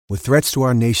With threats to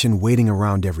our nation waiting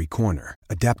around every corner,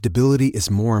 adaptability is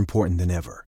more important than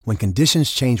ever. When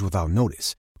conditions change without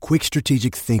notice, quick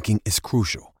strategic thinking is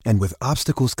crucial. And with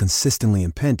obstacles consistently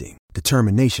impending,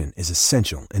 determination is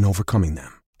essential in overcoming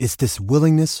them. It's this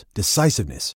willingness,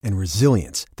 decisiveness, and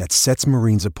resilience that sets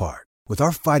Marines apart. With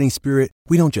our fighting spirit,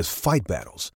 we don't just fight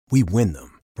battles, we win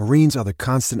them. Marines are the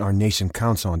constant our nation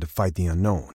counts on to fight the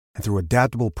unknown. And through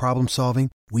adaptable problem solving,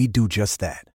 we do just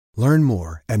that. Learn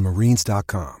more at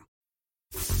marines.com.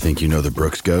 Think you know the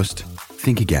Brooks Ghost?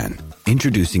 Think again.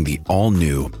 Introducing the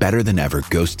all-new, better-than-ever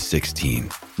Ghost 16.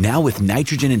 Now with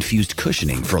nitrogen-infused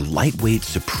cushioning for lightweight,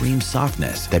 supreme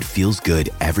softness that feels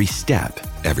good every step,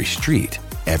 every street,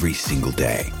 every single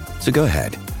day. So go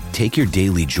ahead, take your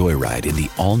daily joyride in the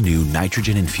all-new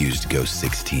nitrogen-infused Ghost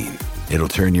 16. It'll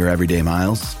turn your everyday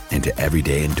miles into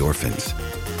everyday endorphins.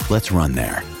 Let's run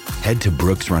there. Head to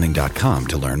brooksrunning.com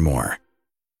to learn more.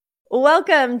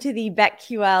 Welcome to the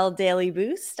BetQL Daily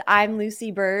Boost. I'm Lucy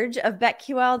Burge of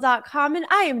BetQL.com, and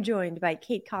I am joined by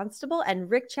Kate Constable and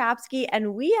Rick Chapsky,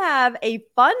 and we have a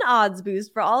fun odds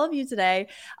boost for all of you today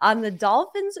on the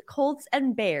Dolphins, Colts,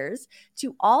 and Bears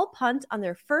to all punt on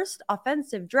their first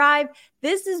offensive drive.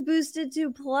 This is boosted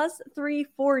to plus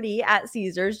 340 at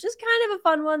Caesars. Just kind of a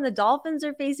fun one. The Dolphins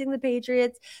are facing the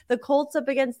Patriots, the Colts up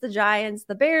against the Giants,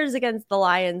 the Bears against the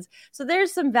Lions. So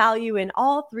there's some value in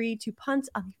all three to punt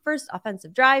on the first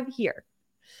offensive drive here.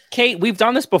 Kate, we've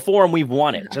done this before and we've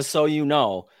won it, just so you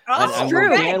know. Oh, and true.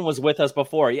 Dan was with us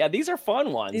before. Yeah, these are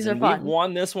fun ones. These are fun. We've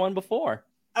won this one before.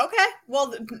 Okay,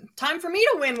 well, time for me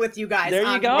to win with you guys.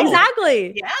 There you go.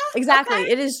 Exactly. Yeah, exactly.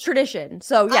 Okay. It is tradition.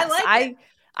 So yes,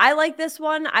 I like this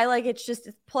one. I like it's just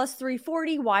plus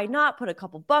 340. Why not put a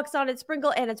couple bucks on it,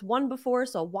 sprinkle, and it's won before,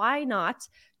 so why not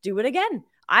do it again?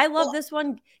 I love this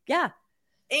one. Yeah.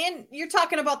 And you're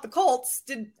talking about the Colts.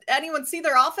 Did anyone see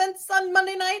their offense on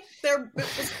Monday night? It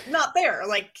was not there.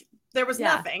 Like, there was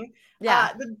nothing.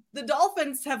 Yeah. The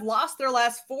Dolphins have lost their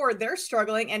last four. They're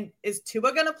struggling. And is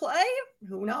Tua going to play?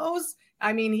 Who knows?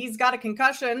 I mean, he's got a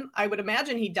concussion. I would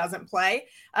imagine he doesn't play.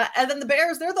 And then the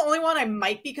Bears, they're the only one I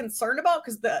might be concerned about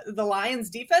because the Lions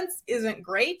defense isn't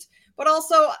great. But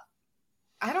also,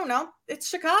 I don't know. It's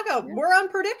Chicago. Yeah. We're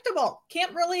unpredictable.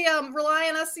 Can't really rely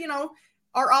on us,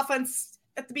 our offense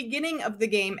at the beginning of the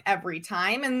game every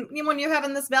time. And when you're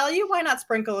having this value, why not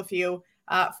sprinkle a few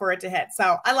for it to hit?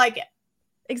 So I like it.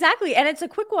 Exactly. And it's a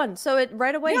quick one. So it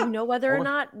right away, you know whether or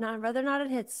not it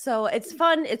hits. So it's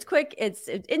fun. It's quick. It's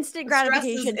instant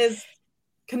gratification. Is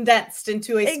condensed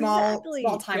into a small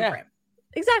time frame.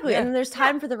 Exactly. Yeah. And then there's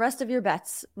time for the rest of your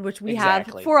bets, which we have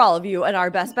for all of you and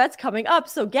our best bets coming up.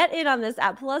 So get in on this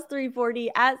at plus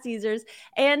 340 at Caesars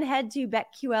and head to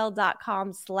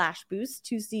betql.com/boost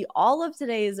to see all of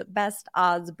today's best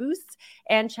odds boosts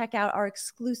and check out our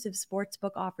exclusive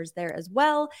sportsbook offers there as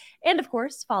well. And of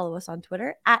course, follow us on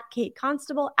Twitter at Kate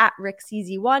Constable, at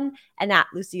RickCZ1, and at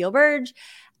Lucille Burge.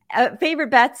 Favorite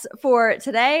bets for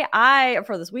today,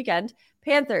 for this weekend,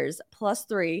 Panthers plus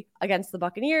 3 against the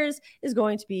Buccaneers is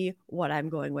going to be what I'm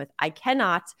going with. I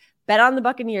cannot bet on the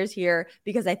Buccaneers here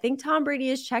because I think Tom Brady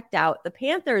is checked out. The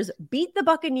Panthers beat the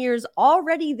Buccaneers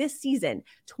already this season,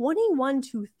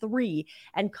 21-3,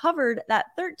 and covered that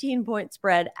 13-point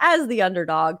spread as the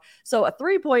underdog. So a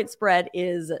 3-point spread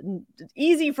is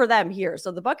easy for them here.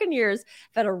 So the Buccaneers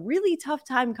have had a really tough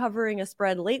time covering a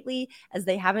spread lately as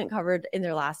they haven't covered in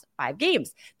their last 5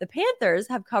 games. The Panthers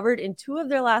have covered in 2 of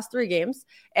their last 3 games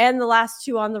and the last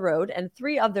 2 on the road and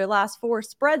 3 of their last 4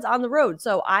 spreads on the road.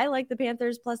 So I like the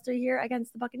Panthers plus 3 here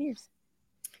against the Buccaneers.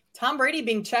 Tom Brady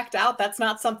being checked out, that's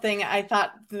not something I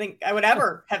think I would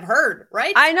ever have heard,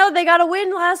 right? I know they got a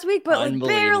win last week, but like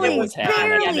barely.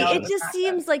 It just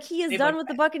seems like he is done with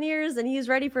the Buccaneers and he's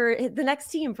ready for the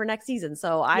next team for next season.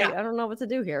 So I don't know what to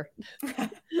do here.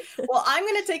 Well, I'm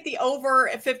going to take the over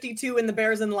at 52 in the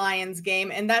Bears and Lions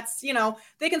game. And that's,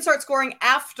 they can start scoring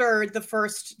after the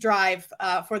first drive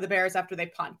for the Bears after they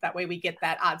punt. That way we get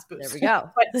that odds boost. There we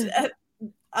go.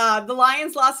 But the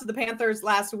Lions lost to the Panthers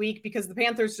last week because the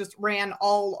Panthers just ran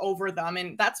all over them.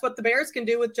 And that's what the Bears can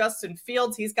do with Justin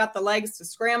Fields. He's got the legs to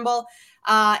scramble.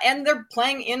 And they're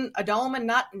playing in a dome and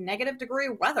not negative degree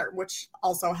weather, which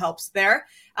also helps there.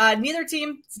 Neither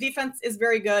team's defense is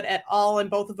very good at all, and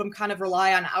both of them kind of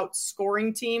rely on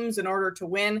outscoring teams in order to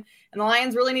win. And the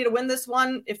Lions really need to win this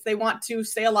one if they want to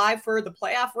stay alive for the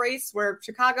playoff race, where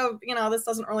Chicago, this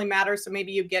doesn't really matter. So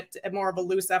maybe you get more of a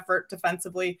loose effort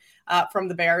defensively from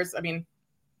the Bears. I mean,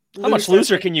 how much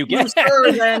looser can you get?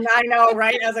 Looser than I know,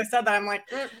 right? As I said that, I'm like,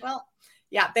 well,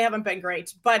 yeah, they haven't been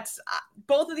great. But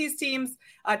both of these teams,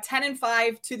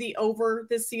 10-5 to the over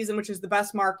this season, which is the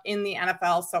best mark in the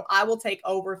NFL. So I will take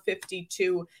over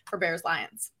 52 for Bears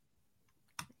Lions.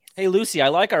 Hey, Lucy, I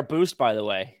like our boost, by the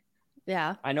way.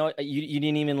 Yeah. I know you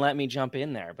didn't even let me jump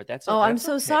in there, but that's I'm that's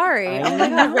so okay. sorry. I Oh my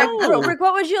God, know. Rick,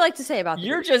 what would you like to say about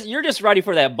You're just ready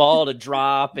for that ball to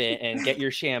drop and get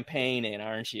your champagne in,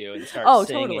 aren't you? And start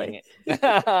singing.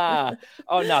 Totally.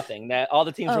 Oh, nothing. That all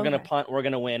the teams we're gonna Okay. punt, we're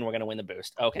gonna win. We're gonna win the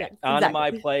boost. Okay. Yes, On to my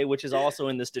exactly. play, which is also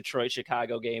in this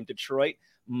Detroit-Chicago game. Detroit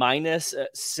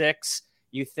 -6.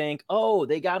 You think, oh,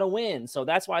 they got to win, so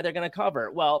that's why they're going to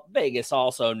cover. Well, Vegas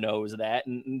also knows that,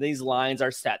 and these lines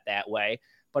are set that way.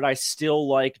 But I still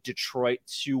like Detroit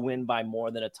to win by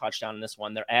more than a touchdown in this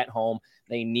one. They're at home.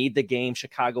 They need the game.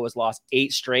 Chicago has lost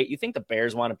 8 straight. You think the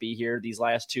Bears want to be here these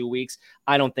last 2 weeks?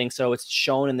 I don't think so. It's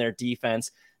shown in their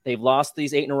defense. They've lost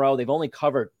these 8 in a row. They've only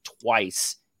covered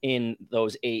twice in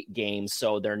those 8 games.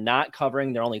 So they're not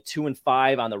covering. They're only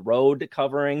 2-5 on the road to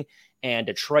covering. And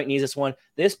Detroit needs this one.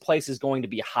 This place is going to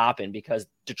be hopping because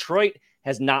Detroit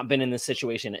has not been in this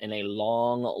situation in a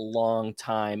long, long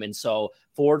time. And so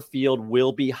Ford Field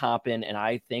will be hopping, and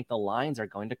I think the Lions are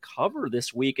going to cover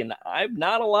this week. And I'm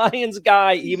not a Lions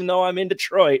guy, even though I'm in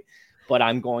Detroit, but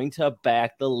I'm going to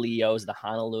back the Leos, the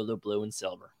Honolulu Blue and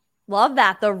Silver. Love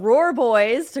that. The Roar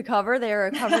Boys to cover. They're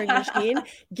a covering machine.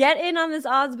 Get in on this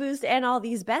odds boost and all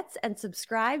these bets and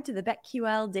subscribe to the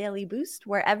BetQL Daily Boost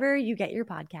wherever you get your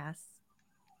podcasts.